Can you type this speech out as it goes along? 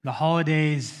The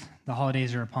holidays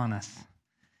are upon us,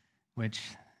 which,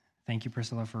 thank you,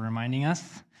 Priscilla, for reminding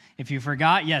us. If you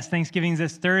forgot, yes, Thanksgiving's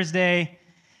this Thursday,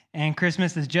 and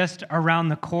Christmas is just around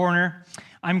the corner.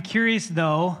 I'm curious,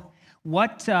 though,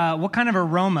 what kind of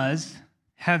aromas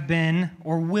have been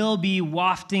or will be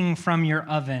wafting from your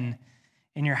oven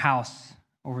in your house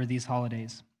over these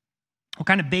holidays? What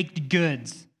kind of baked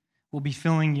goods will be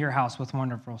filling your house with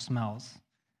wonderful smells?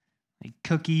 Like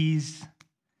cookies,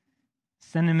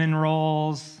 cinnamon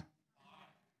rolls,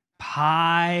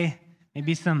 pie,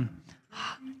 maybe some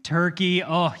turkey.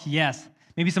 Oh, yes.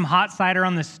 Maybe some hot cider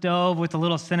on the stove with the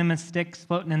little cinnamon sticks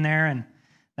floating in there, and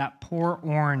that poor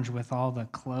orange with all the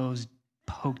cloves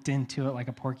poked into it like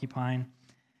a porcupine.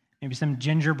 Maybe some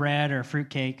gingerbread or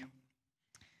fruitcake.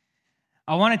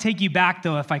 I want to take you back,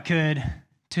 though, if I could,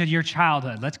 to your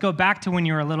childhood. Let's go back to when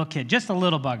you were a little kid, just a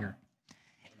little bugger.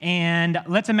 And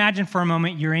let's imagine for a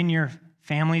moment you're in your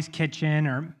family's kitchen,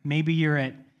 or maybe you're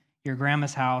at your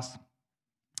grandma's house,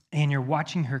 and you're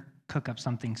watching her cook up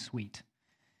something sweet.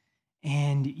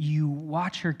 And you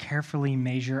watch her carefully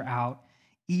measure out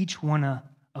each one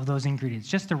of those ingredients,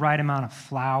 just the right amount of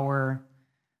flour,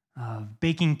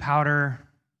 baking powder,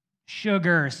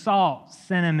 sugar, salt,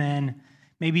 cinnamon,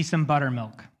 maybe some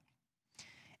buttermilk.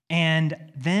 And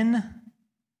then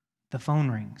the phone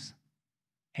rings.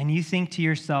 And you think to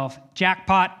yourself,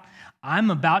 jackpot, I'm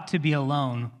about to be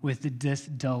alone with this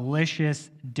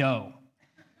delicious dough.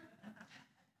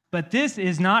 But this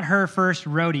is not her first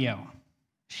rodeo.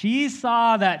 She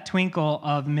saw that twinkle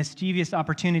of mischievous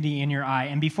opportunity in your eye,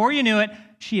 and before you knew it,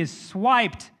 she has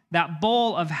swiped that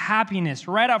bowl of happiness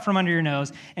right out from under your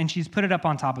nose, and she's put it up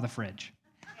on top of the fridge.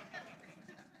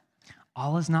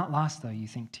 All is not lost, though, you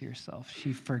think to yourself.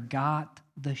 She forgot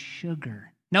the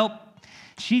sugar. Nope,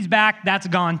 she's back. That's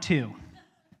gone, too.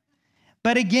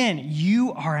 But again,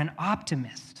 you are an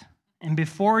optimist, and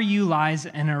before you lies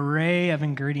an array of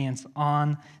ingredients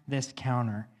on this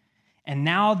counter. And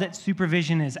now that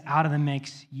supervision is out of the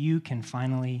mix, you can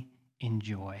finally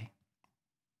enjoy.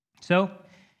 So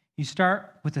you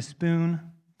start with a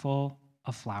spoonful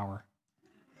of flour.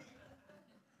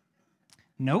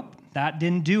 Nope, that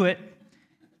didn't do it.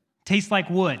 Tastes like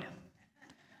wood.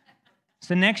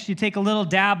 So next you take a little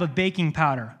dab of baking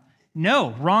powder.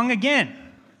 No, wrong again.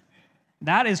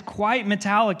 That is quite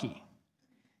metallic-y.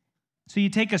 So you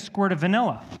take a squirt of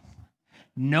vanilla.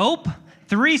 Nope,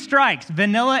 3 strikes.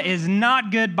 Vanilla is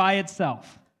not good by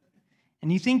itself.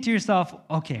 And you think to yourself,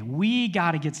 okay, we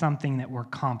got to get something that we're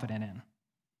confident in.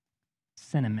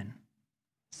 Cinnamon.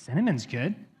 Cinnamon's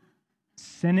good.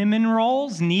 Cinnamon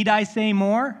rolls, need I say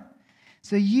more?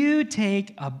 So you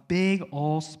take a big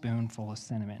old spoonful of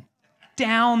cinnamon.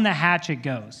 Down the hatch it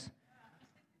goes.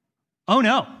 Oh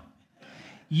no,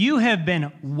 you have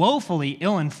been woefully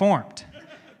ill-informed.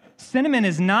 Cinnamon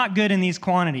is not good in these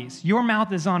quantities. Your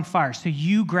mouth is on fire, so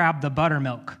you grab the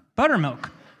buttermilk.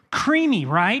 Buttermilk, creamy,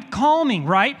 right? Calming,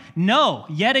 right? No,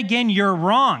 yet again, you're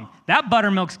wrong. That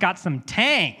buttermilk's got some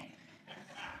tang.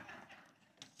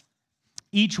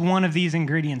 Each one of these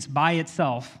ingredients by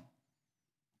itself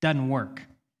doesn't work.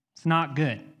 It's not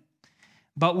good.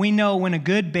 But we know when a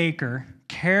good baker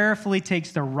carefully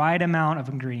takes the right amount of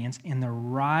ingredients in the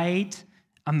right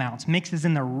amounts, mixes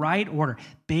in the right order,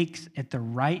 bakes at the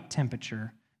right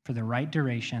temperature for the right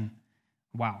duration,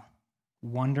 wow,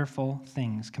 wonderful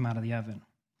things come out of the oven.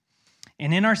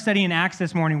 And in our study in Acts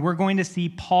this morning, we're going to see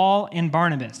Paul and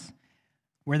Barnabas,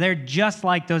 where they're just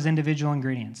like those individual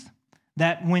ingredients,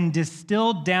 that when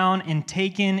distilled down and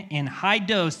taken in high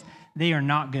dose, they are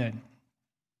not good.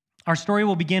 Our story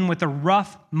will begin with a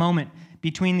rough moment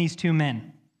between these two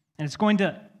men, and it's going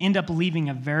to end up leaving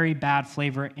a very bad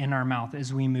flavor in our mouth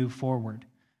as we move forward.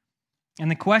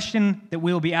 And the question that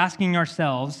we'll be asking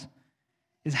ourselves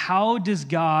is, how does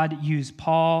God use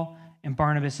Paul and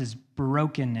Barnabas'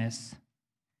 brokenness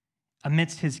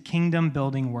amidst his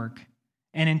kingdom-building work?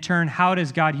 And in turn, how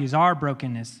does God use our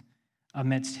brokenness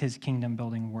amidst his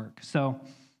kingdom-building work? So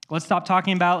let's stop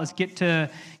talking about it. Let's get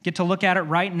to look at it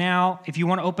right now. If you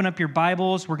want to open up your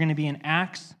Bibles, we're going to be in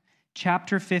Acts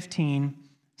chapter 15,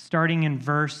 starting in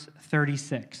verse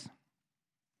 36.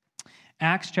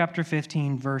 Acts chapter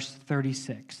 15, verse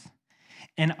 36.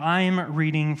 And I'm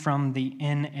reading from the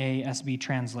NASB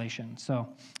translation. So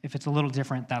if it's a little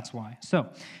different, that's why. So,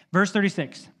 verse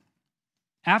 36.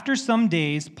 After some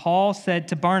days, Paul said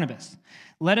to Barnabas,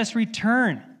 "Let us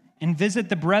return and visit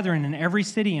the brethren in every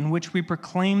city in which we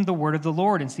proclaim the word of the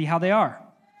Lord and see how they are."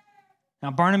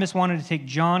 Now, Barnabas wanted to take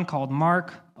John, called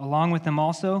Mark, along with them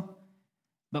also.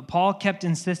 But Paul kept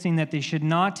insisting that they should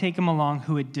not take him along,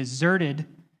 who had deserted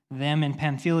them in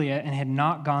Pamphylia and had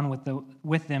not gone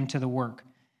with them to the work.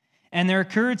 And there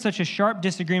occurred such a sharp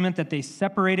disagreement that they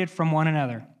separated from one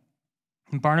another.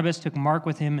 And Barnabas took Mark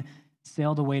with him,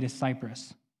 sailed away to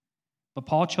Cyprus. But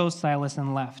Paul chose Silas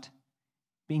and left,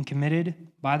 being committed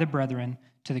by the brethren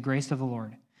to the grace of the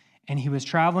Lord. And he was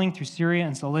traveling through Syria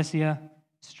and Cilicia,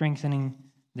 strengthening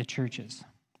the churches.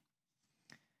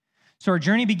 So our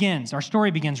story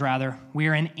begins. We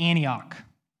are in Antioch,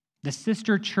 the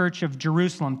sister church of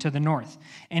Jerusalem to the north.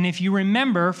 And if you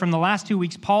remember from the last 2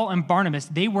 weeks, Paul and Barnabas,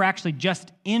 they were actually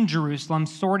just in Jerusalem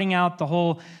sorting out the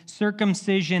whole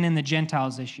circumcision and the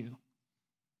Gentiles issue.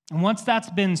 And once that's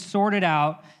been sorted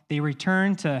out, they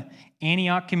return to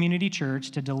Antioch Community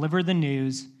Church to deliver the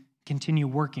news, continue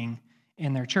working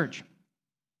in their church.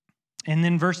 And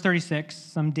then verse 36,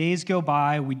 some days go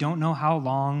by. We don't know how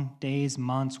long, days,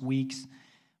 months, weeks.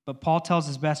 But Paul tells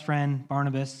his best friend,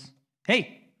 Barnabas,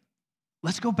 hey,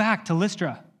 let's go back to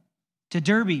Lystra, to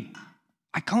Derbe,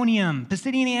 Iconium,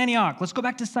 Pisidian Antioch. Let's go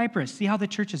back to Cyprus, see how the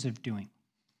churches are doing.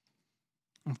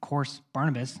 And of course,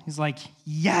 Barnabas, he's like,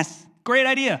 yes, great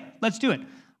idea. Let's do it.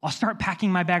 I'll start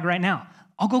packing my bag right now.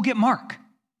 I'll go get Mark.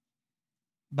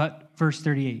 But verse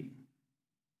 38,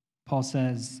 Paul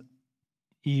says,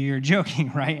 you're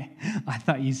joking, right? I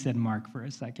thought you said Mark for a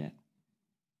second.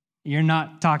 You're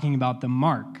not talking about the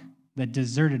Mark that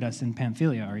deserted us in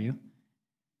Pamphylia, are you?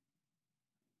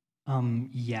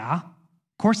 Yeah,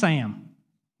 of course I am.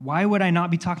 Why would I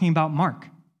not be talking about Mark?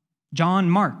 John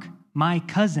Mark, my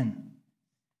cousin.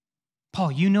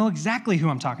 Paul, you know exactly who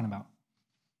I'm talking about.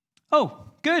 Oh,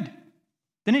 good.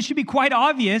 Then it should be quite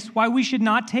obvious why we should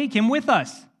not take him with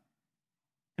us.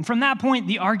 And from that point,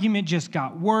 the argument just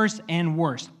got worse and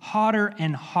worse, hotter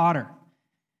and hotter.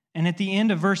 And at the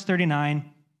end of verse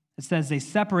 39, it says they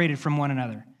separated from one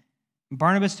another.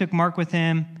 Barnabas took Mark with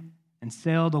him and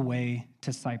sailed away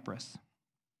to Cyprus.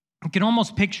 You can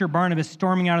almost picture Barnabas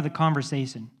storming out of the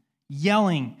conversation,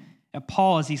 yelling at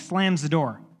Paul as he slams the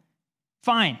door.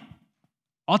 Fine,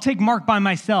 I'll take Mark by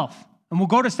myself, and we'll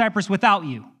go to Cyprus without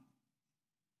you.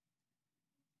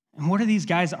 And what are these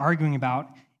guys arguing about?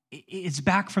 It's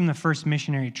back from the first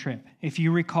missionary trip. If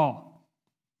you recall,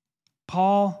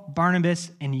 Paul,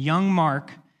 Barnabas, and young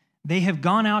Mark, they have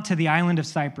gone out to the island of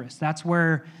Cyprus. That's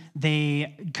where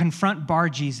they confront Bar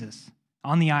Jesus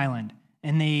on the island,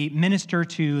 and they minister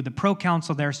to the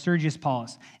proconsul there, Sergius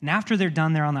Paulus. And after they're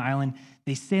done there on the island,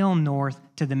 they sail north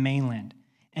to the mainland.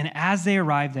 And as they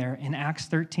arrive there, in Acts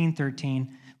 13:13,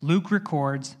 Luke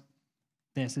records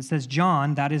this. It says,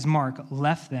 John, that is Mark,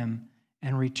 left them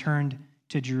and returned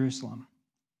to Jerusalem.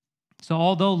 So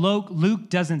although Luke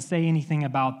doesn't say anything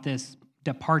about this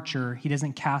departure, he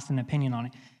doesn't cast an opinion on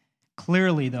it.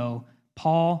 Clearly, though,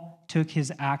 Paul took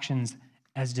his actions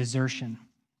as desertion.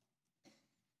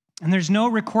 And there's no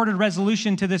recorded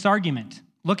resolution to this argument.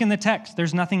 Look in the text.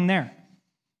 There's nothing there.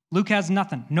 Luke has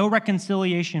nothing. No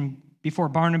reconciliation before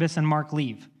Barnabas and Mark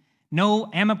leave. No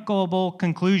amicable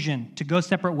conclusion to go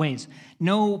separate ways.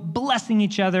 No blessing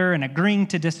each other and agreeing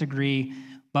to disagree,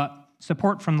 but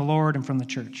support from the Lord and from the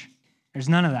church. There's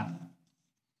none of that. And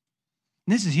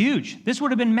this is huge. This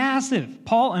would have been massive.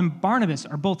 Paul and Barnabas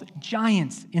are both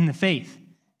giants in the faith.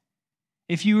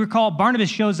 If you recall, Barnabas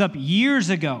shows up years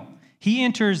ago. He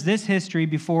enters this history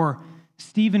before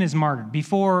Stephen is martyred,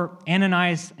 before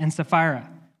Ananias and Sapphira.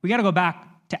 We got to go back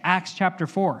to Acts chapter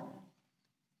 4.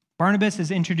 Barnabas is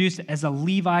introduced as a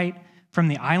Levite from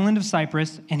the island of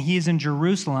Cyprus, and he is in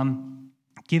Jerusalem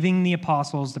giving the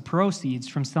apostles the proceeds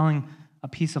from selling a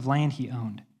piece of land he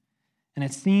owned. And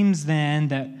it seems then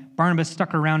that Barnabas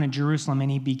stuck around in Jerusalem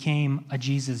and he became a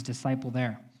Jesus disciple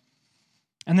there.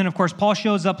 And then, of course, Paul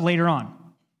shows up later on.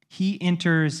 He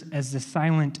enters as the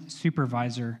silent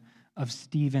supervisor of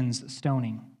Stephen's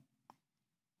stoning.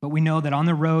 But we know that on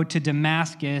the road to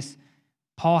Damascus,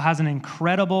 Paul has an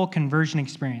incredible conversion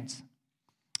experience.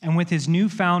 And with his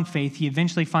newfound faith, he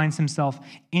eventually finds himself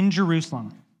in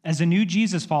Jerusalem as a new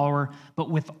Jesus follower, but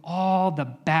with all the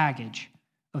baggage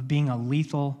of being a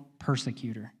lethal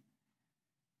persecutor.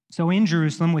 So in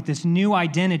Jerusalem, with this new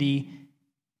identity,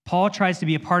 Paul tries to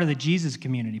be a part of the Jesus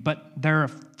community, but they're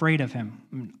afraid of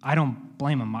him. I don't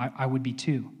blame him. I would be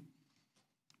too.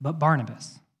 But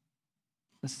Barnabas,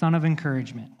 the son of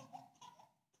encouragement,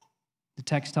 the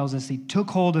text tells us he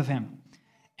took hold of him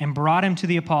and brought him to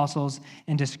the apostles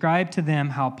and described to them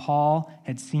how Paul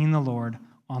had seen the Lord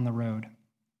on the road.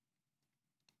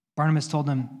 Barnabas told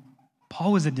them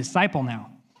Paul was a disciple now.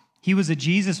 He was a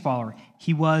Jesus follower.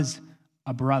 He was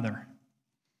a brother.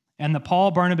 And the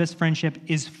Paul-Barnabas friendship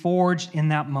is forged in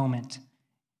that moment.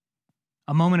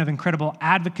 A moment of incredible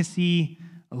advocacy,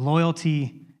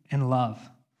 loyalty, and love.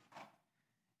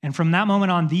 And from that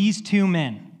moment on, these two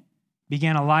men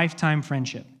began a lifetime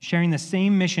friendship, sharing the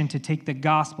same mission to take the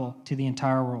gospel to the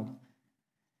entire world.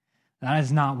 That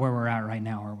is not where we're at right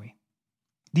now, are we?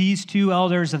 These two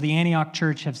elders of the Antioch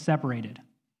church have separated.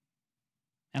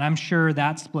 And I'm sure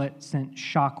that split sent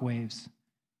shockwaves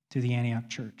to the Antioch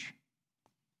church.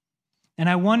 And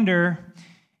I wonder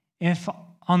if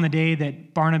on the day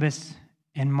that Barnabas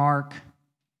and Mark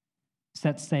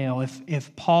set sail,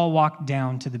 if Paul walked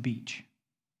down to the beach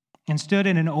and stood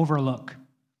in an overlook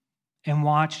and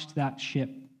watched that ship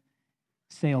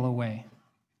sail away.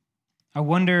 I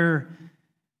wonder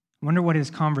what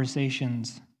his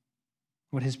conversations,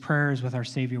 what his prayers with our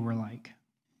Savior were like.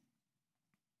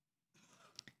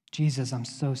 Jesus, I'm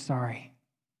so sorry.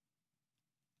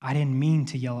 I didn't mean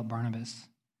to yell at Barnabas,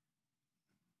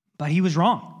 but he was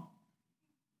wrong.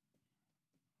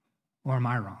 Or am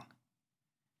I wrong?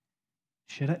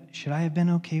 Should I have been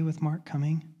okay with Mark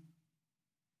coming?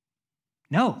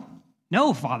 No,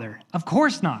 Father, of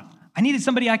course not. I needed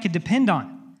somebody I could depend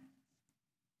on.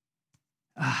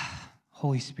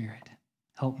 Holy Spirit,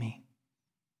 help me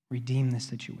redeem this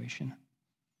situation.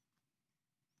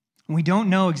 We don't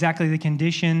know exactly the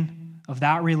condition of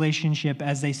that relationship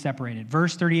as they separated.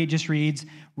 Verse 38 just reads,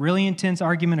 really intense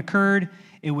argument occurred.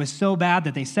 It was so bad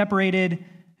that they separated,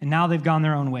 and now they've gone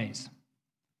their own ways.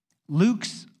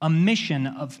 Luke's omission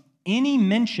of any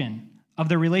mention of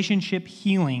the relationship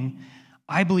healing,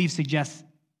 I believe, suggests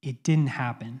it didn't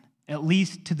happen, at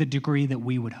least to the degree that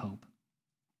we would hope.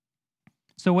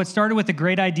 So what started with a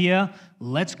great idea,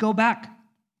 let's go back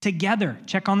together,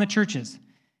 check on the churches,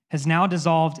 has now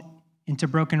dissolved into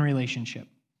broken relationship.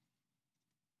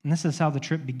 And this is how the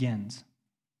trip begins.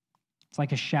 It's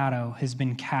like a shadow has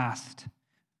been cast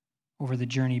over the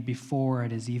journey before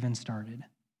it has even started.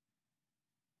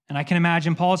 And I can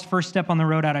imagine Paul's first step on the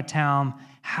road out of town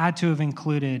had to have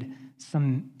included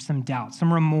some doubt,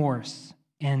 some remorse,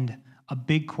 and a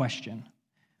big question.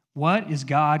 What is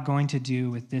God going to do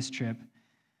with this trip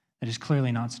that is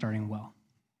clearly not starting well?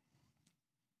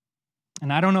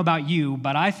 And I don't know about you,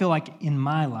 but I feel like in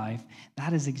my life,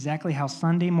 that is exactly how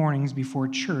Sunday mornings before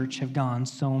church have gone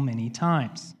so many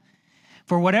times.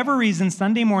 For whatever reason,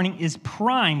 Sunday morning is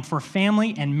prime for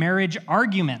family and marriage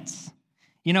arguments.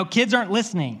 You know, kids aren't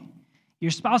listening.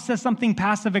 Your spouse says something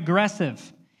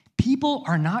passive-aggressive. People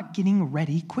are not getting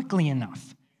ready quickly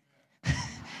enough.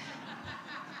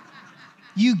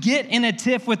 You get in a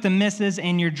tiff with the missus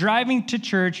and you're driving to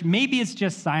church. Maybe it's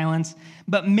just silence,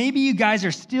 but maybe you guys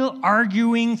are still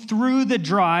arguing through the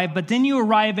drive, but then you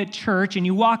arrive at church and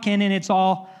you walk in and it's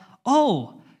all,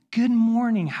 oh, good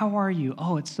morning, how are you?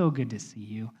 Oh, it's so good to see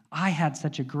you. I had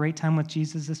such a great time with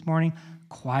Jesus this morning.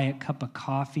 Quiet cup of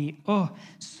coffee. Oh,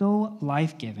 so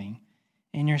life-giving.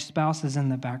 And your spouse is in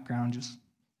the background just...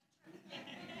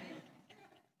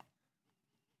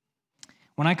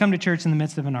 When I come to church in the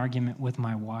midst of an argument with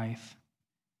my wife,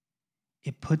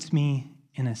 it puts me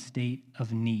in a state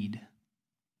of need.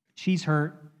 She's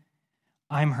hurt,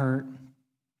 I'm hurt,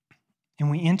 and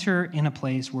we enter in a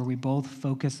place where we both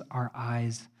focus our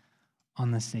eyes on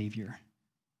the Savior.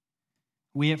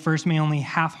 We at first may only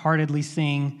half-heartedly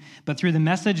sing, but through the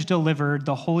message delivered,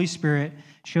 the Holy Spirit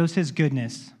shows his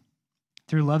goodness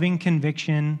through loving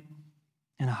conviction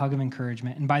and a hug of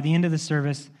encouragement. And by the end of the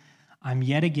service, I'm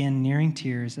yet again nearing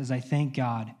tears as I thank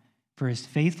God for his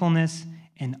faithfulness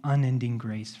and unending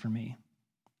grace for me.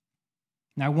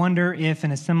 And I wonder if,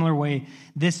 in a similar way,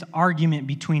 this argument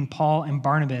between Paul and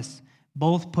Barnabas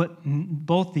both put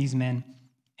both these men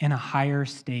in a higher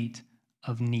state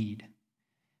of need.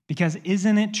 Because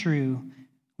isn't it true,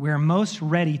 we're most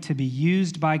ready to be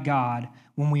used by God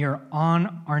when we are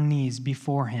on our knees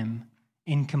before him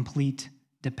in complete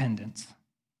dependence.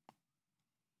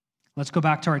 Let's go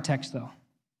back to our text, though.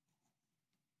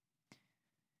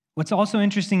 What's also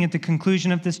interesting at the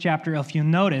conclusion of this chapter, if you'll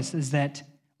notice, is that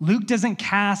Luke doesn't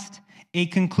cast a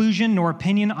conclusion nor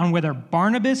opinion on whether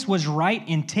Barnabas was right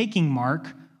in taking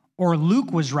Mark or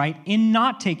Luke was right in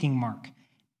not taking Mark.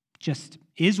 Just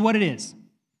is what it is.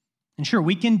 And sure,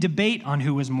 we can debate on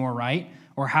who was more right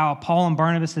or how Paul and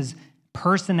Barnabas'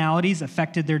 personalities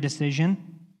affected their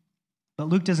decision, but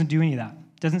Luke doesn't do any of that.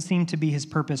 It doesn't seem to be his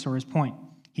purpose or his point.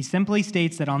 He simply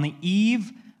states that on the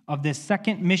eve of this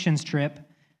second missions trip,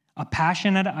 a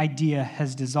passionate idea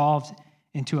has dissolved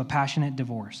into a passionate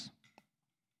divorce.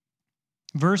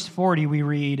 Verse 40, we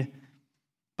read,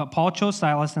 "But Paul chose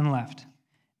Silas and left,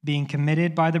 being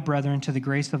committed by the brethren to the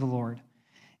grace of the Lord.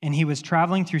 And he was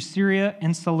traveling through Syria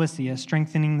and Cilicia,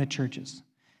 strengthening the churches."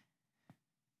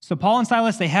 So Paul and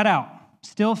Silas, they head out,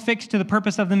 still fixed to the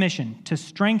purpose of the mission, to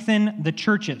strengthen the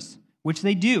churches, which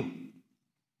they do.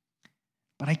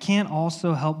 But I can't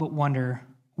also help but wonder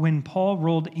when Paul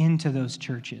rolled into those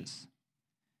churches,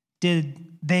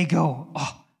 did they go,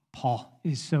 "Oh, Paul,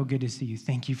 it is so good to see you.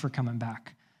 Thank you for coming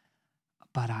back.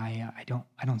 But I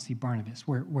don't see Barnabas.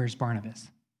 Where's Barnabas?"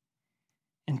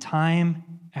 And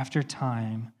time after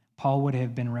time, Paul would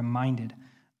have been reminded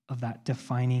of that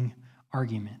defining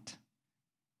argument.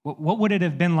 What would it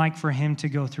have been like for him to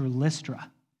go through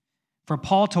Lystra? For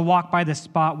Paul to walk by the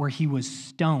spot where he was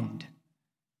stoned,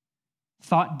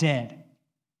 thought dead?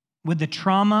 Would the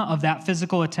trauma of that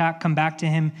physical attack come back to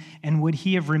him, and would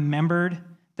he have remembered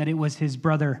that it was his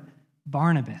brother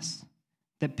Barnabas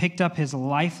that picked up his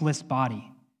lifeless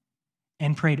body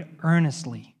and prayed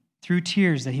earnestly through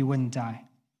tears that he wouldn't die?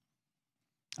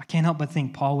 I can't help but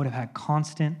think Paul would have had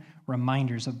constant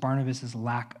reminders of Barnabas'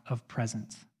 lack of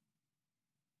presence.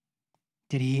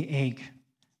 Did he ache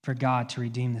for God to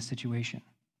redeem the situation?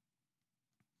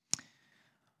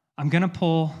 I'm going to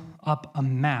pull up a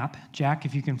map. Jack,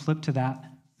 if you can flip to that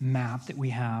map that we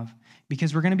have,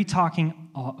 because we're going to be talking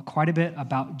quite a bit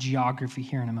about geography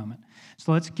here in a moment.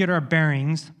 So let's get our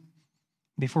bearings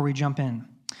before we jump in.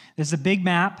 This is a big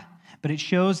map, but it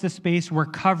shows the space we're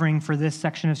covering for this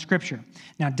section of Scripture.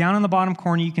 Now, down in the bottom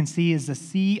corner, you can see is the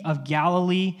Sea of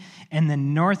Galilee, and the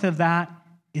north of that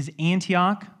is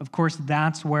Antioch. Of course,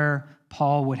 that's where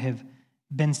Paul would have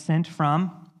been sent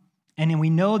from. And we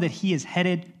know that he is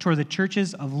headed toward the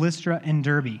churches of Lystra and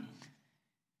Derbe.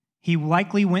 He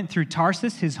likely went through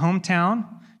Tarsus, his hometown,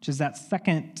 which is that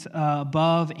second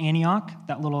above Antioch,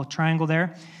 that little triangle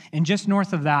there. And just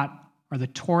north of that are the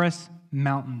Taurus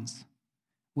Mountains,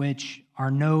 which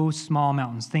are no small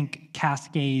mountains. Think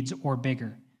Cascades or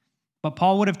bigger. But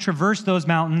Paul would have traversed those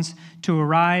mountains to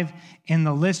arrive in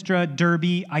the Lystra,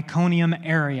 Derbe, Iconium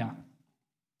area.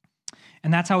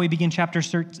 And that's how we begin chapter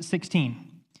 16.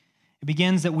 It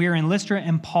begins that we are in Lystra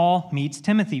and Paul meets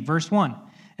Timothy. Verse 1,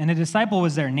 "And a disciple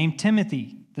was there named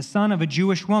Timothy, the son of a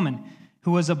Jewish woman who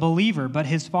was a believer, but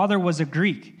his father was a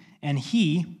Greek. And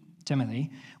he," Timothy,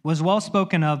 "was well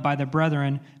spoken of by the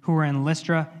brethren who were in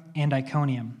Lystra and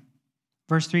Iconium."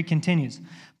 Verse 3 continues,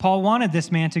 "Paul wanted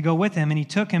this man to go with him, and he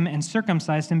took him and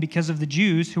circumcised him because of the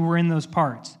Jews who were in those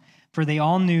parts, for they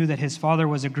all knew that his father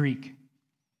was a Greek."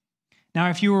 Now,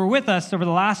 if you were with us over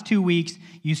the last 2 weeks,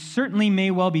 you certainly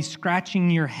may well be scratching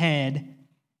your head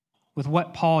with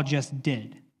what Paul just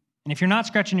did. And if you're not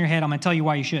scratching your head, I'm going to tell you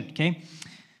why you should, okay?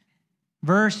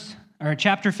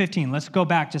 Chapter 15, let's go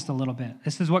back just a little bit.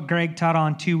 This is what Greg taught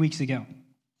on 2 weeks ago.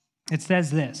 It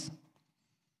says this.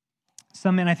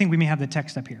 Some men, I think we may have the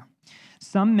text up here.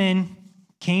 "Some men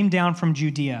came down from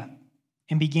Judea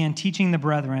and began teaching the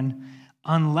brethren,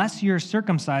 'Unless you're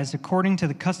circumcised according to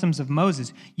the customs of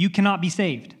Moses, you cannot be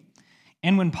saved.'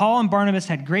 And when Paul and Barnabas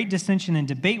had great dissension and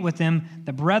debate with them,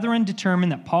 the brethren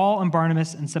determined that Paul and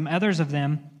Barnabas and some others of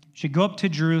them should go up to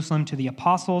Jerusalem to the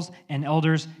apostles and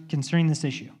elders concerning this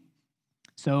issue."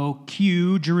 So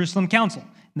cue Jerusalem Council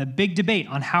and the big debate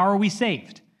on how are we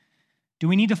saved. Do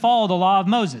we need to follow the law of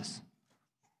Moses?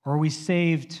 Or are we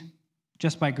saved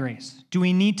just by grace? Do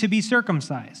we need to be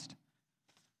circumcised?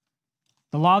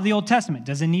 The law of the Old Testament,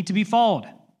 does it need to be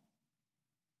followed?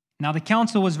 Now, the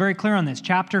council was very clear on this.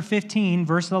 Chapter 15,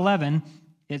 verse 11,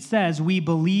 it says, "We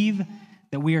believe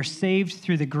that we are saved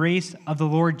through the grace of the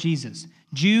Lord Jesus,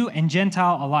 Jew and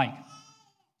Gentile alike."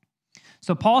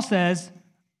 So Paul says,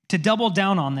 to double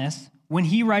down on this, when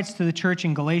he writes to the church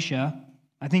in Galatia,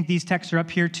 I think these texts are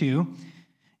up here too.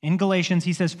 In Galatians,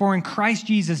 he says, "For in Christ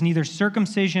Jesus, neither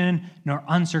circumcision nor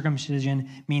uncircumcision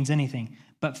means anything,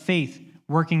 but faith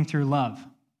working through love."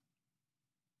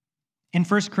 In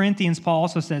 1 Corinthians, Paul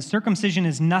also says, "Circumcision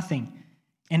is nothing,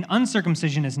 and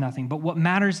uncircumcision is nothing, but what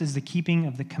matters is the keeping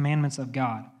of the commandments of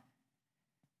God."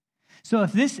 So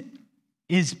if this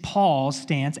is Paul's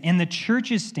stance and the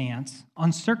church's stance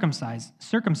on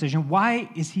circumcision, why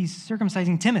is he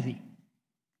circumcising Timothy?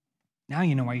 Now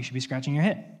you know why you should be scratching your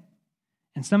head.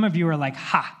 And some of you are like,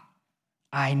 "Ha,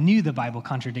 I knew the Bible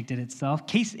contradicted itself.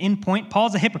 Case in point,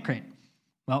 Paul's a hypocrite."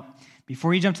 Well,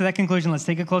 before you jump to that conclusion, let's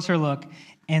take a closer look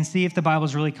and see if the Bible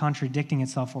is really contradicting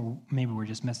itself, or maybe we're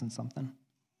just missing something.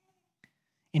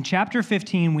 In chapter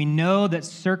 15, we know that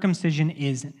circumcision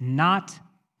is not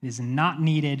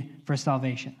needed for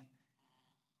salvation,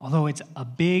 although it's a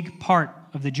big part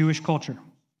of the Jewish culture.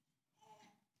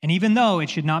 And even though it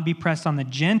should not be pressed on the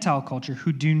Gentile culture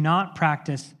who do not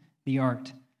practice the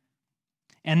art.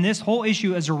 And this whole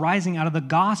issue is arising out of the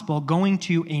gospel going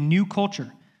to a new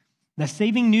culture. The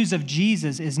saving news of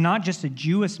Jesus is not just a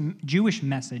Jewish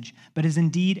message, but is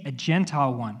indeed a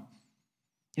Gentile one.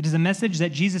 It is a message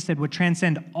that Jesus said would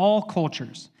transcend all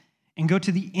cultures and go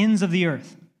to the ends of the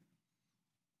earth.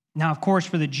 Now, of course,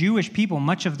 for the Jewish people,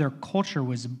 much of their culture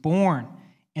was born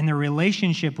and their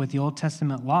relationship with the Old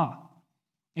Testament law.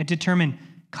 It determined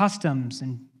customs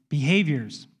and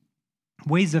behaviors,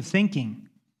 ways of thinking.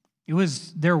 It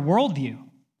was their worldview.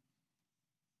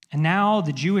 And now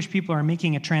the Jewish people are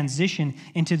making a transition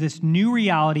into this new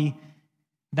reality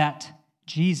that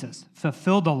Jesus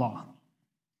fulfilled the law,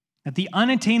 that the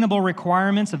unattainable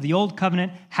requirements of the old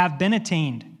covenant have been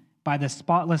attained by the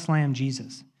spotless Lamb,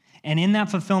 Jesus. And in that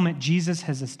fulfillment, Jesus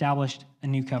has established a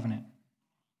new covenant.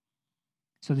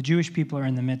 So the Jewish people are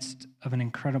in the midst of an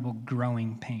incredible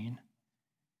growing pain.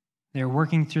 They're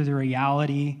working through the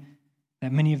reality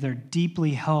that many of their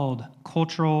deeply held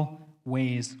cultural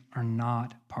ways are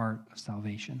not part of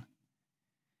salvation.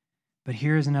 But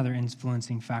here is another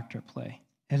influencing factor at play.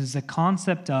 It is the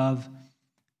concept of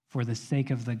for the sake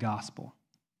of the gospel.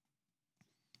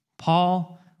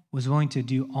 Paul was willing to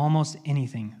do almost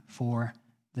anything for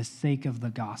the sake of the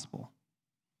gospel.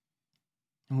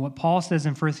 And what Paul says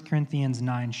in 1 Corinthians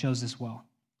 9 shows this well.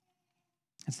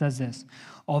 It says this,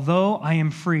 although I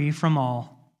am free from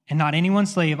all and not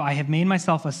anyone's slave, I have made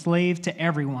myself a slave to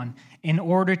everyone in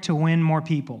order to win more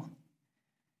people.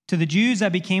 To the Jews, I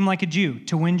became like a Jew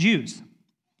to win Jews.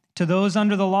 To those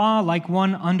under the law, like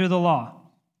one under the law,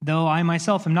 though I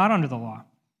myself am not under the law.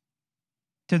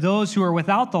 To those who are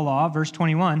without the law, verse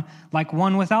 21, like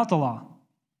one without the law,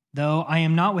 though I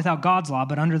am not without God's law,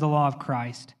 but under the law of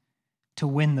Christ, to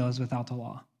win those without the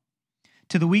law.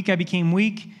 To the weak I became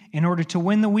weak in order to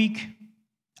win the weak.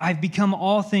 I've become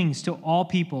all things to all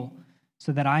people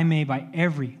so that I may by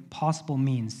every possible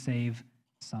means save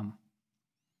some.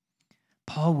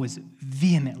 Paul was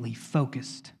vehemently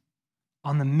focused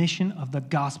on the mission of the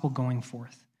gospel going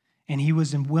forth, and he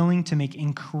was willing to make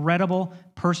incredible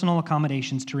personal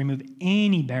accommodations to remove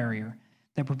any barrier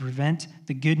that would prevent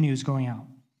the good news going out.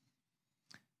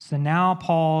 So now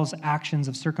Paul's actions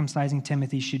of circumcising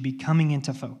Timothy should be coming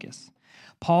into focus.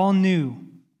 Paul knew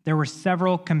there were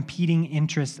several competing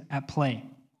interests at play.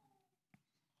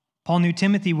 Paul knew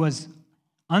Timothy was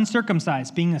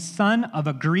uncircumcised, being a son of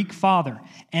a Greek father,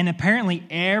 and apparently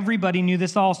everybody knew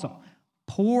this also.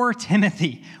 Poor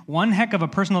Timothy, one heck of a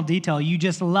personal detail you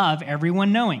just love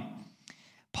everyone knowing.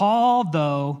 Paul,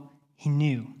 though, he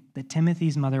knew that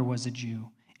Timothy's mother was a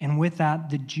Jew, and with that,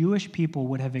 the Jewish people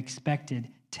would have expected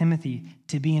Timothy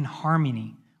to be in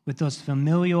harmony with those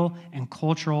familial and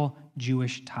cultural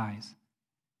Jewish ties.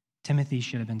 Timothy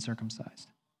should have been circumcised.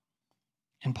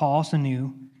 And Paul also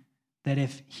knew that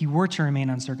if he were to remain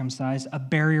uncircumcised, a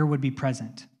barrier would be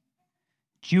present.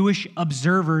 Jewish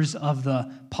observers of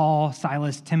the Paul,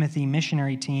 Silas, Timothy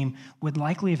missionary team would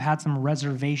likely have had some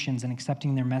reservations in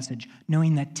accepting their message,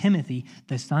 knowing that Timothy,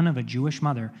 the son of a Jewish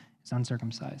mother, is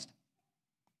uncircumcised.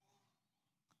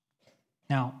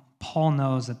 Now, Paul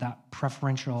knows that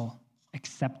preferential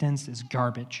acceptance is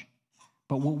garbage.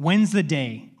 But what wins the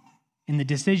day in the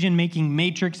decision-making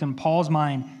matrix in Paul's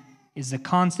mind is the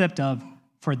concept of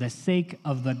for the sake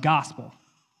of the gospel.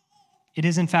 It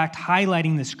is, in fact,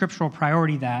 highlighting the scriptural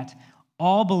priority that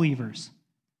all believers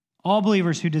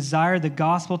who desire the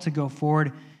gospel to go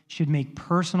forward should make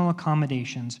personal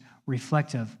accommodations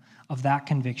reflective of that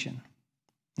conviction.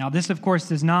 Now, this, of course,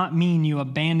 does not mean you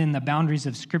abandon the boundaries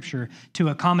of Scripture to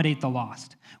accommodate the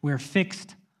lost. We are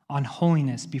fixed on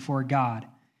holiness before God,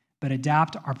 but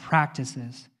adapt our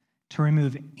practices to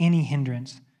remove any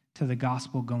hindrance to the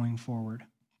gospel going forward.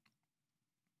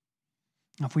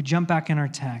 Now, if we jump back in our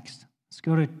text, let's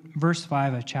go to verse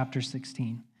 5 of chapter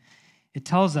 16. It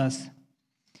tells us,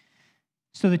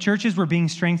 so the churches were being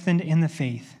strengthened in the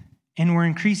faith and were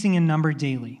increasing in number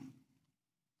daily.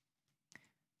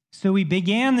 So we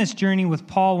began this journey with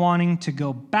Paul wanting to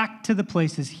go back to the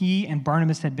places he and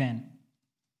Barnabas had been.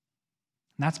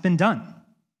 And that's been done.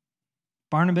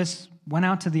 Barnabas went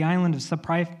out to the island of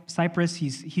Cyprus.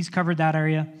 He's covered that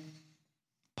area.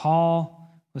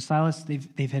 Paul with Silas,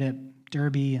 they've hit it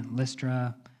Derbe and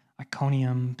Lystra,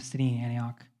 Iconium, Pisidian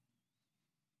Antioch.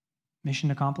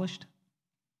 Mission accomplished?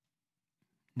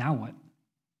 Now what?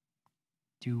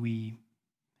 Do we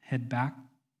head back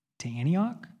to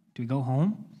Antioch? Do we go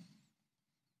home?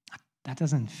 That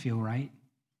doesn't feel right.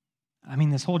 I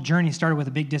mean, this whole journey started with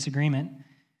a big disagreement.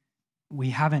 We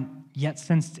haven't yet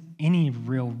sensed any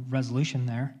real resolution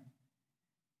there.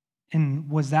 And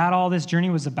was that all this journey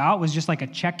was about? Was just like a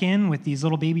check-in with these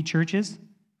little baby churches?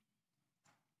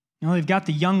 You know, they've got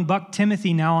the young buck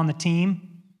Timothy now on the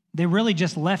team. They really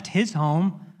just left his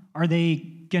home. Are they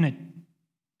going to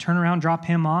turn around, drop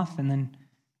him off, and then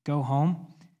go home?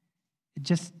 It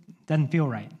just doesn't feel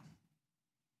right.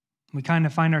 We kind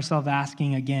of find ourselves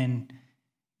asking again,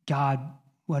 God,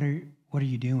 what are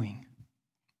you doing?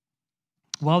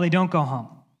 Well, they don't go home.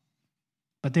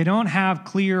 but they don't have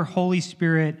clear Holy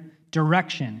Spirit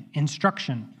direction,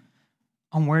 instruction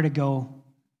on where to go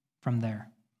from there.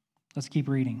 Let's keep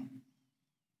reading.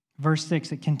 Verse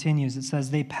 6, it continues. It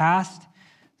says, they passed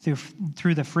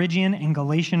through the Phrygian and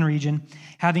Galatian region,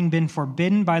 having been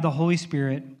forbidden by the Holy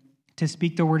Spirit to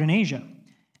speak the word in Asia.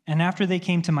 And after they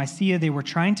came to Mysia, they were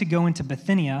trying to go into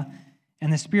Bithynia,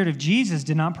 and the Spirit of Jesus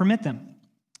did not permit them.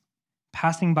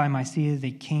 Passing by Mysia,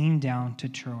 they came down to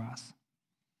Troas.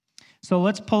 So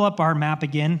let's pull up our map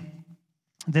again.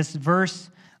 This verse,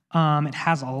 it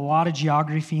has a lot of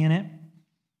geography in it.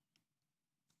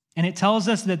 And it tells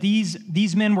us that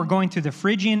these men were going through the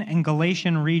Phrygian and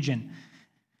Galatian region.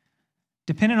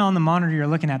 Depending on the monitor you're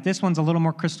looking at, this one's a little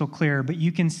more crystal clear, but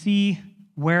you can see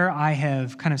where I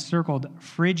have kind of circled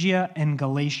Phrygia and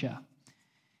Galatia.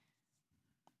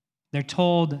 We're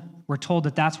told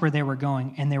that that's where they were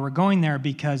going, and they were going there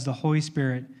because the Holy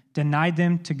Spirit denied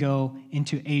them to go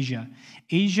into Asia.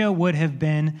 Asia would have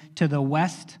been to the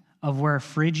west of where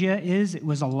Phrygia is. It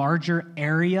was a larger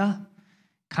area,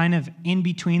 kind of in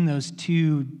between those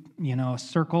two,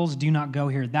 circles. Do not go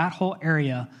here. That whole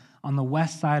area on the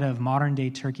west side of modern-day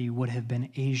Turkey would have been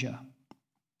Asia.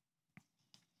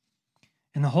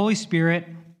 And the Holy Spirit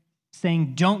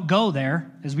saying, don't go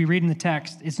there, as we read in the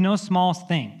text, it's no small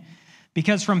thing.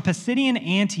 Because from Pisidian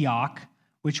Antioch,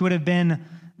 which would have been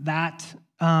that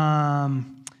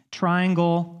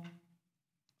triangle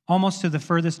almost to the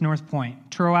furthest north point.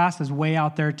 Troas is way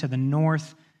out there to the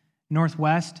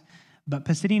northwest, but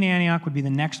Pisidian Antioch would be the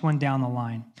next one down the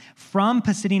line. From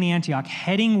Pisidian Antioch,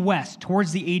 heading west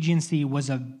towards the Aegean Sea was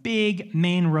a big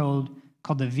main road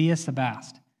called the Via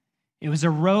Sebaste. It was a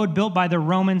road built by the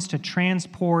Romans to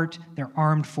transport their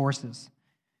armed forces.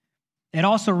 It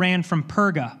also ran from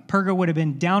Perga. Perga would have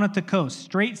been down at the coast,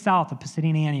 straight south of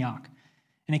Pisidian Antioch.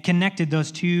 And it connected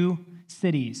those two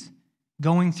cities,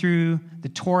 going through the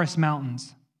Taurus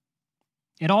Mountains.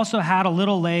 It also had a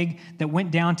little leg that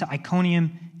went down to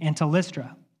Iconium and to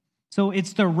Lystra. So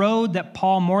it's the road that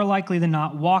Paul, more likely than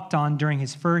not, walked on during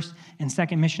his first and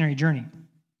second missionary journey.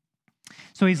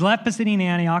 So he's left Pisidian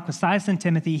Antioch with Silas and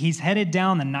Timothy. He's headed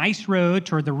down the nice road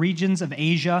toward the regions of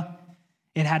Asia.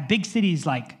 It had big cities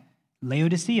like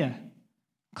Laodicea,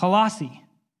 Colossae.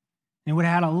 It would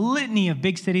have had a litany of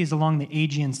big cities along the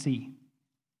Aegean Sea.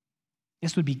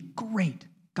 This would be great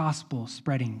gospel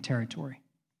spreading territory.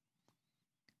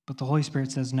 But the Holy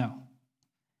Spirit says, no,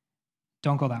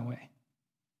 don't go that way.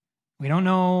 We don't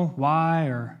know why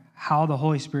or how the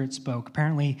Holy Spirit spoke.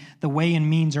 Apparently, the way and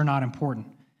means are not important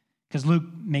because Luke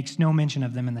makes no mention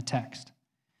of them in the text.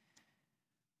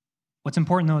 What's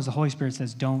important, though, is the Holy Spirit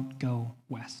says, don't go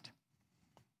west.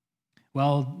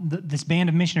 Well, this band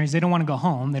of missionaries, they don't want to go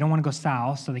home. They don't want to go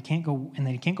south, so they can't go, and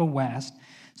they can't go west,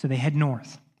 so they head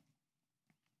north.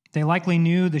 They likely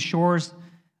knew the shores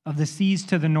of the seas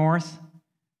to the north.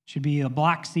 Should be the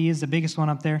Black Sea is the biggest one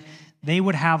up there. They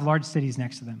would have large cities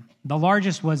next to them. The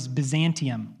largest was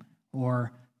Byzantium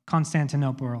or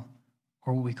Constantinople,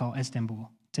 or what we call Istanbul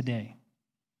today.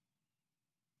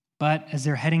 But as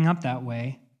they're heading up that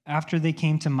way, after they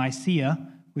came to Mysia,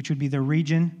 which would be the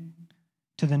region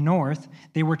to the north,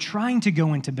 they were trying to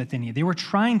go into Bithynia. They were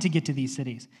trying to get to these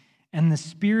cities, and the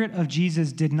Spirit of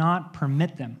Jesus did not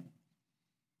permit them.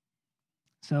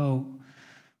 So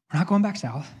we're not going back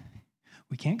south.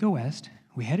 We can't go west.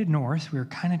 We headed north. We were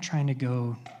kind of trying to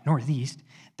go northeast.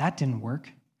 That didn't work.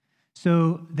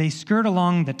 So they skirt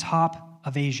along the top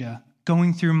of Asia,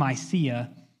 going through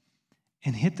Mysia,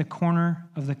 and hit the corner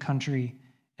of the country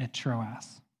at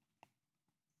Troas.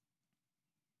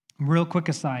 Real quick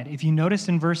aside, if you notice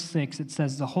in verse 6, it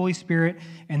says the Holy Spirit,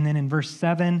 and then in verse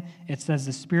 7, it says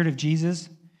the Spirit of Jesus.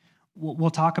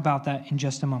 We'll talk about that in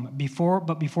just a moment.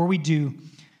 But before we do,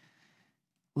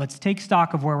 let's take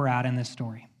stock of where we're at in this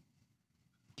story.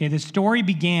 Okay, the story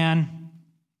began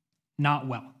not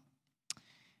well.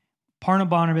 Paul and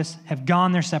Barnabas have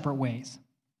gone their separate ways.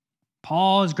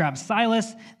 Paul has grabbed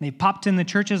Silas, and they popped in the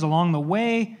churches along the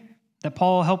way that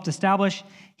Paul helped establish.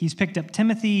 He's picked up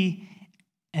Timothy,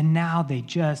 and now they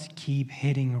just keep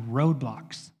hitting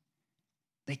roadblocks.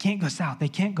 They can't go south, they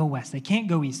can't go west, they can't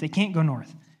go east, they can't go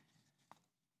north.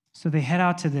 So they head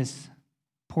out to this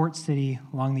port city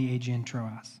along the Aegean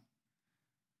Troas.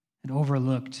 It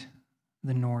overlooked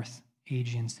the North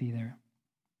Aegean Sea there.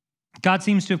 God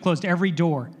seems to have closed every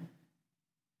door.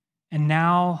 And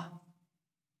now,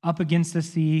 up against the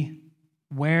sea,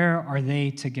 where are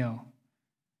they to go?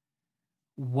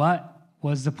 What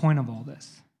was the point of all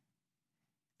this?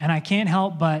 And I can't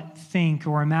help but think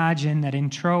or imagine that in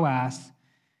Troas,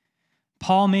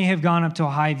 Paul may have gone up to a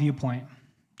high viewpoint.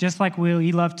 Just like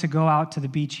we love to go out to the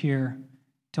beach here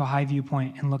to a high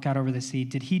viewpoint and look out over the sea,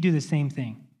 did he do the same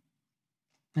thing?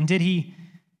 And did he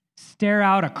stare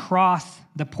out across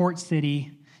the port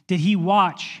city? Did he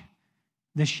watch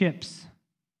the ships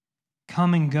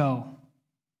come and go,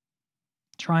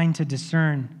 trying to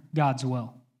discern God's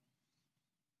will?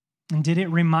 And did it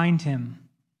remind him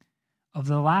of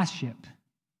the last ship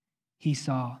he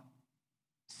saw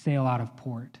sail out of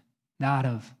port, that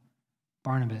of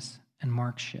Barnabas and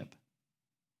Mark's ship?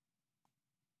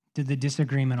 Did the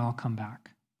disagreement all come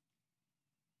back?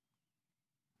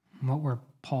 What were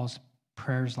Paul's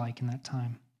prayers like in that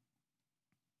time?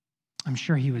 I'm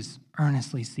sure he was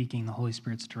earnestly seeking the Holy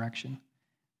Spirit's direction,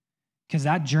 because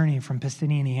that journey from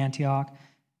Pisidian Antioch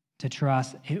to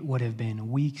Troas, it would have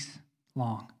been weeks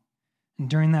long. And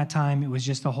during that time, it was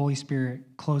just the Holy Spirit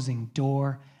closing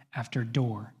door after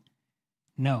door.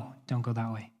 No, don't go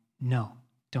that way. No,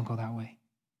 don't go that way.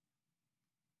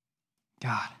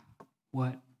 God,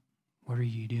 what are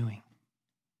you doing?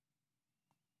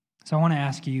 So I want to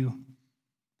ask you,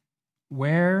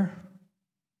 where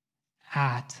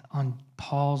at on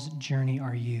Paul's journey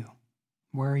are you?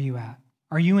 Where are you at?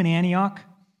 Are you in Antioch?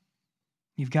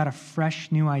 You've got a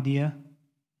fresh new idea,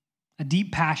 a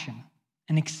deep passion,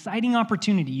 an exciting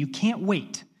opportunity. You can't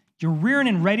wait. You're rearing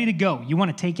and ready to go. You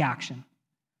want to take action.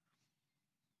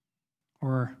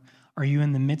 Or are you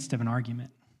in the midst of an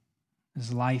argument?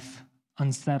 Is life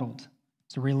unsettled?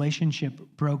 Is a relationship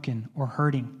broken or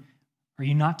hurting? Are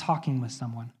you not talking with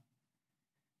someone?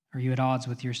 Are you at odds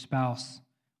with your spouse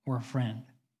or a friend?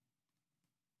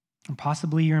 Or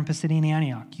possibly you're in Pisidian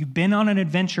Antioch. You've been on an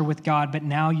adventure with God, but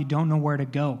now you don't know where to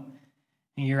go.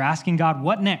 And you're asking God,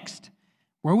 what next?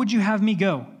 Where would you have me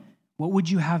go? What would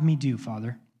you have me do,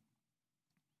 Father?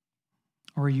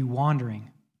 Or are you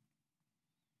wandering,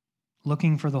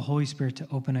 looking for the Holy Spirit to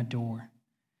open a door,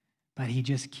 but he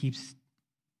just keeps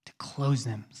to close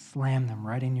them, slam them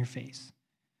right in your face?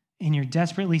 And you're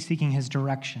desperately seeking his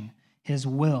direction, his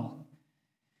will.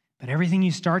 But everything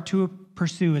you start to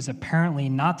pursue is apparently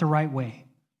not the right way.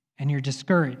 And you're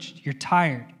discouraged. You're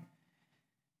tired.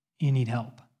 You need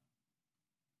help.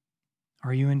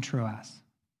 Are you in Troas?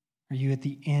 Are you at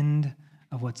the end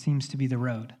of what seems to be the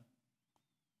road?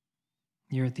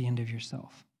 You're at the end of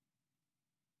yourself.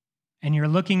 And you're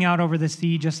looking out over the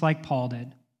sea just like Paul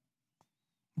did.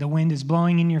 The wind is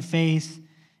blowing in your face,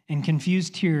 and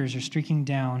confused tears are streaking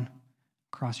down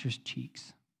across your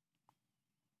cheeks.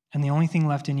 And the only thing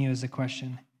left in you is the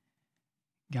question,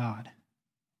 God,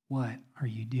 what are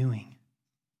you doing?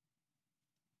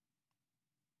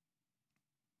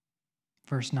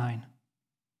 Verse 9.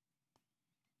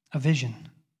 A vision.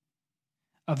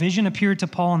 A vision appeared to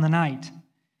Paul in the night.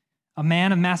 A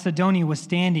man of Macedonia was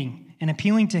standing and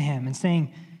appealing to him and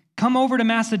saying, "Come over to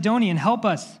Macedonia and help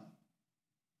us."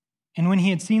 And when he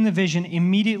had seen the vision,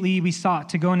 immediately we sought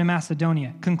to go into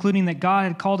Macedonia, concluding that God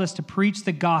had called us to preach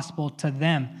the gospel to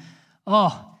them.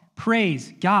 Oh,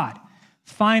 praise God.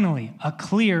 Finally, a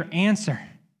clear answer.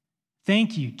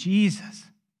 Thank you, Jesus.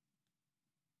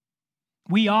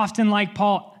 We often, like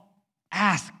Paul,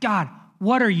 ask God,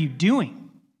 what are you doing?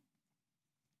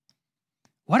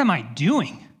 What am I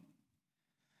doing?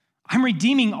 I'm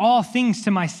redeeming all things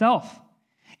to myself.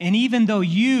 And even though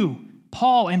you,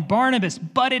 Paul and Barnabas,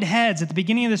 butted heads at the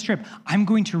beginning of this trip, I'm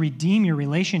going to redeem your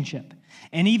relationship.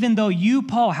 And even though you,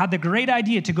 Paul, had the great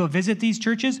idea to go visit these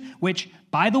churches, which,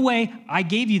 by the way, I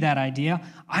gave you that idea,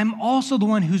 I'm also the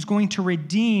one who's going to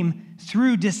redeem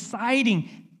through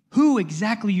deciding who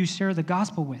exactly you share the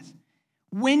gospel with,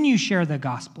 when you share the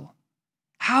gospel,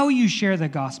 how you share the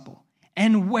gospel,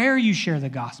 and where you share the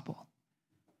gospel.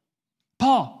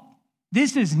 Paul,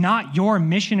 this is not your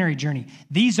missionary journey.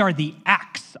 These are the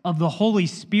acts of the Holy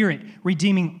Spirit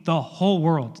redeeming the whole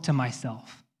world to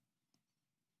myself.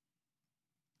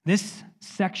 This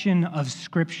section of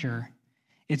Scripture,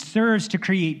 it serves to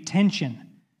create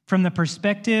tension from the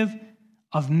perspective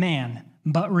of man,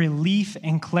 but relief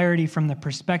and clarity from the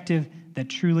perspective that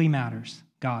truly matters,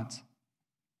 God's.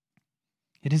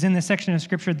 It is in this section of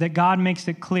Scripture that God makes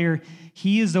it clear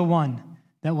he is the one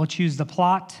that will choose the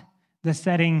plot, the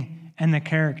setting, and the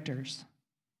characters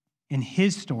in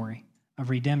his story of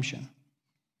redemption.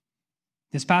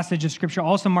 This passage of Scripture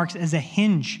also marks as a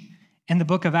hinge in the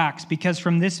book of Acts, because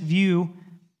from this viewpoint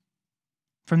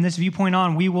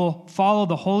on, we will follow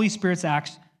the Holy Spirit's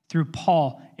acts through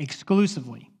Paul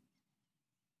exclusively.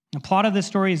 The plot of this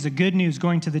story is the good news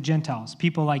going to the Gentiles,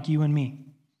 people like you and me.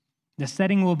 The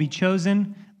setting will be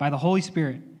chosen by the Holy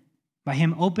Spirit, by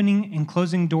him opening and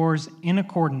closing doors in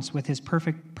accordance with his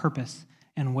perfect purpose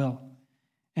and will.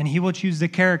 And he will choose the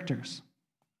characters.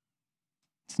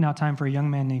 It's now time for a young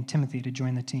man named Timothy to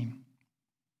join the team.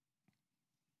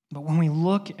 But when we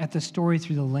look at the story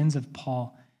through the lens of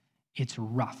Paul, it's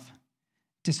rough.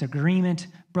 Disagreement,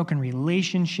 broken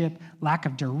relationship, lack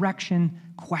of direction,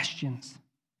 questions.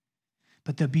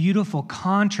 But the beautiful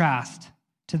contrast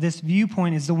to this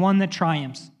viewpoint is the one that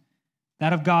triumphs,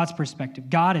 that of God's perspective.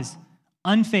 God is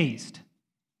unfazed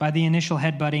by the initial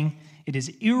headbutting. It is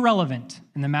irrelevant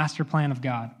in the master plan of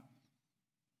God.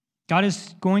 God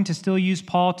is going to still use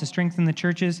Paul to strengthen the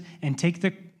churches and take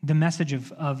the message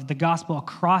of the gospel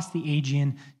across the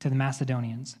Aegean to the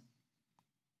Macedonians.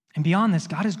 And beyond this,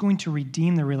 God is going to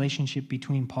redeem the relationship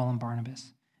between Paul and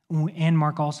Barnabas, and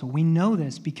Mark also. We know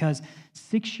this because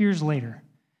 6 years later,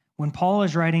 when Paul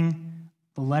is writing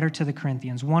the letter to the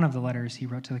Corinthians, one of the letters he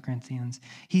wrote to the Corinthians,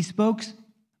 he spoke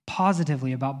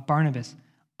positively about Barnabas,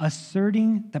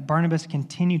 asserting that Barnabas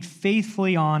continued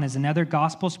faithfully on as another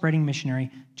gospel-spreading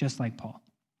missionary, just like Paul.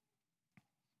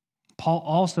 Paul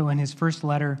also, in his first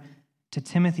letter to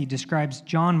Timothy, describes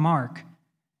John Mark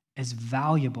as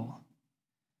valuable.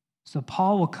 So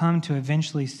Paul will come to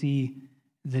eventually see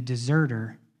the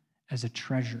deserter as a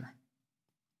treasure.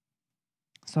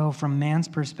 So from man's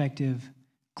perspective,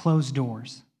 closed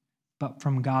doors, but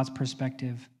from God's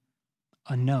perspective,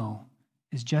 a no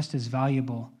is just as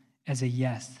valuable as a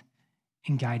yes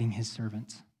in guiding his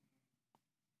servants.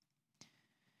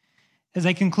 As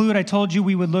I conclude, I told you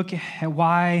we would look at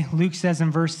why Luke says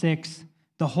in verse 6,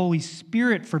 the Holy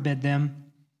Spirit forbid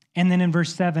them. And then in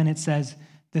verse 7, it says,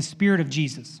 the Spirit of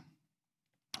Jesus.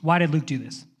 Why did Luke do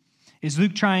this? Is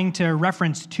Luke trying to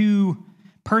reference two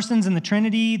persons in the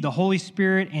Trinity, the Holy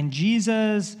Spirit and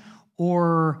Jesus,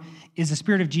 or is the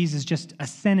Spirit of Jesus just a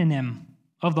synonym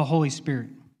of the Holy Spirit?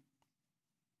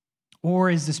 Or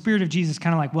is the Spirit of Jesus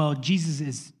kind of like, well, Jesus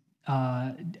is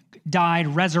died,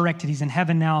 resurrected, he's in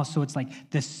heaven now, so it's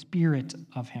like the Spirit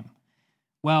of him?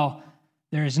 Well,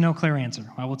 there is no clear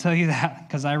answer. I will tell you that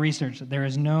because I researched it. There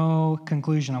is no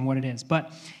conclusion on what it is.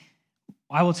 But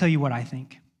I will tell you what I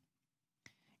think.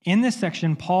 In this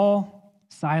section, Paul,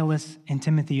 Silas, and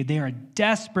Timothy, they are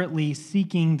desperately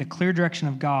seeking the clear direction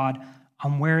of God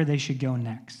on where they should go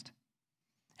next.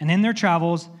 And in their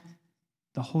travels,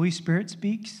 the Holy Spirit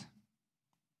speaks,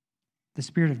 the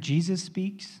Spirit of Jesus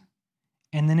speaks,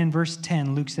 and then in verse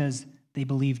 10, Luke says they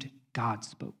believed God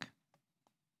spoke.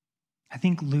 I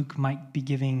think Luke might be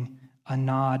giving a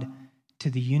nod to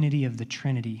the unity of the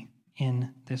Trinity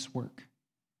in this work.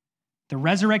 The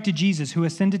resurrected Jesus who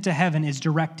ascended to heaven is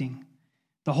directing.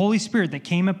 The Holy Spirit that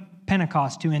came at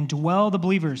Pentecost to indwell the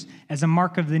believers as a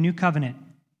mark of the new covenant,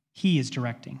 he is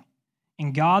directing.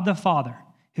 And God the Father,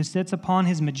 who sits upon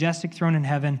his majestic throne in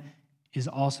heaven, is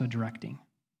also directing.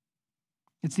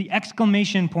 It's the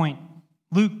exclamation point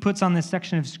Luke puts on this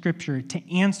section of Scripture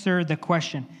to answer the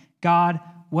question, God,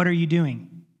 what are you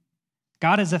doing?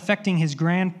 God is effecting his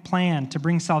grand plan to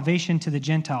bring salvation to the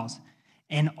Gentiles,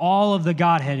 and all of the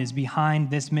Godhead is behind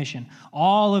this mission.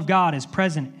 All of God is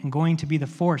present and going to be the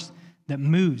force that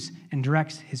moves and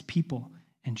directs his people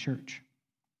and church.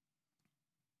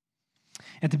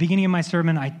 At the beginning of my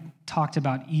sermon, I talked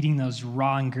about eating those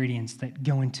raw ingredients that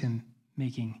go into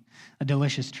making a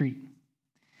delicious treat.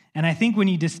 And I think when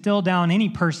you distill down any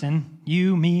person,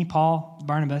 you, me, Paul,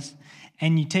 Barnabas,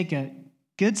 and you take a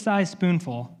good-sized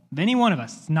spoonful of any one of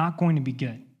us, it's not going to be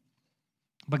good.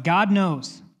 But God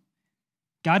knows.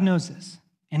 God knows this.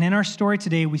 And in our story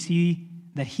today, we see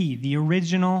that he, the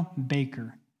original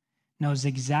baker, knows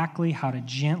exactly how to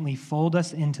gently fold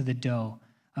us into the dough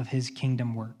of his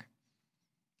kingdom work.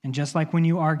 And just like when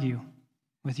you argue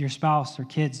with your spouse or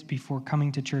kids before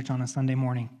coming to church on a Sunday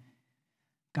morning,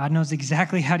 God knows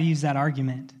exactly how to use that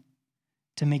argument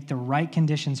to make the right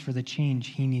conditions for the change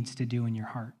he needs to do in your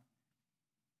heart.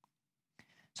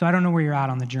 So I don't know where you're at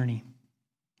on the journey.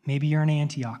 Maybe you're in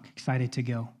Antioch, excited to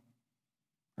go.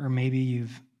 Or maybe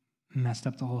you've messed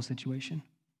up the whole situation.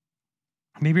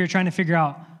 Maybe you're trying to figure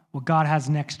out what God has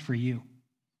next for you.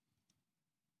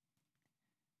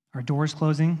 Are doors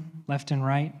closing left and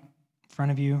right in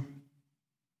front of you?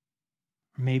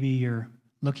 Or maybe you're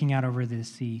looking out over the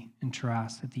sea in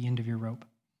Troas at the end of your rope.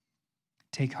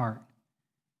 Take heart.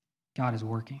 God is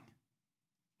working.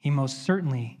 He most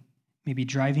certainly may be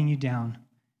driving you down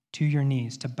to your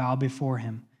knees to bow before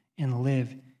him and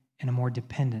live in a more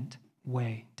dependent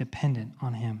way, dependent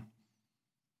on him,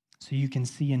 so you can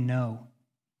see and know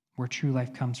where true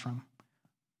life comes from,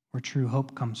 where true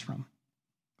hope comes from,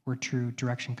 where true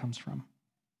direction comes from.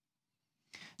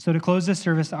 So to close this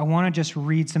service, I want to just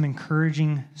read some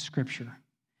encouraging scripture.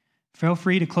 Feel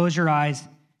free to close your eyes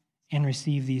and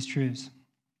receive these truths.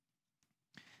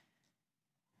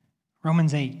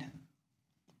 Romans 8.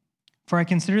 For I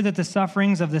consider that the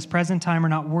sufferings of this present time are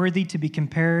not worthy to be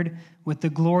compared with the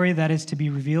glory that is to be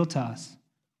revealed to us.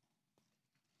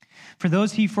 For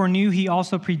those he foreknew, he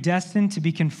also predestined to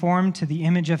be conformed to the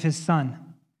image of his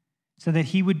Son, so that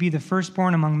he would be the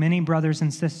firstborn among many brothers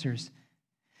and sisters.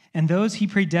 And those he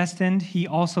predestined, he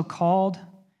also called,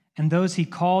 and those he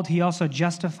called, he also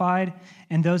justified,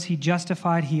 and those he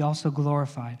justified, he also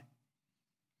glorified.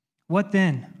 What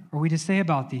then are we to say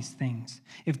about these things?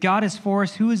 If God is for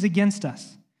us, who is against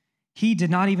us? He did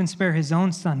not even spare his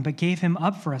own Son, but gave him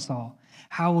up for us all.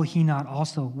 How will he not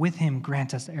also with him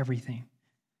grant us everything?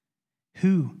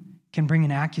 Who can bring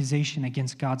an accusation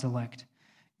against God's elect?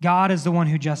 God is the one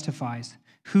who justifies.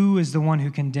 Who is the one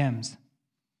who condemns?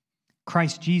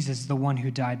 Christ Jesus is the one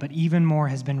who died, but even more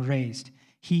has been raised.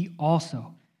 He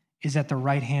also is at the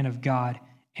right hand of God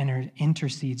and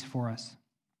intercedes for us.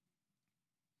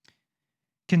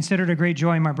 Consider it a great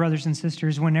joy, my brothers and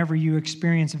sisters, whenever you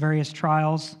experience various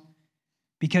trials,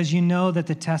 because you know that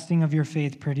the testing of your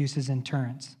faith produces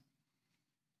endurance.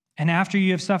 And after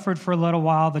you have suffered for a little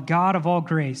while, the God of all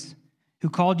grace, who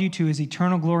called you to his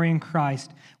eternal glory in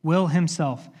Christ, will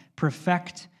himself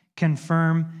perfect,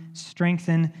 confirm,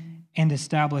 strengthen, and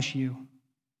establish you.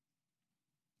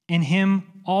 In him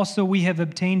also we have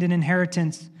obtained an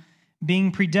inheritance,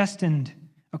 being predestined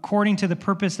according to the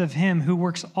purpose of him who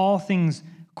works all things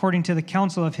according to the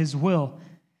counsel of his will,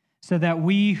 so that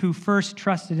we who first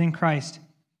trusted in Christ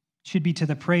should be to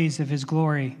the praise of his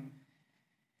glory.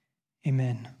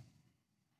 Amen.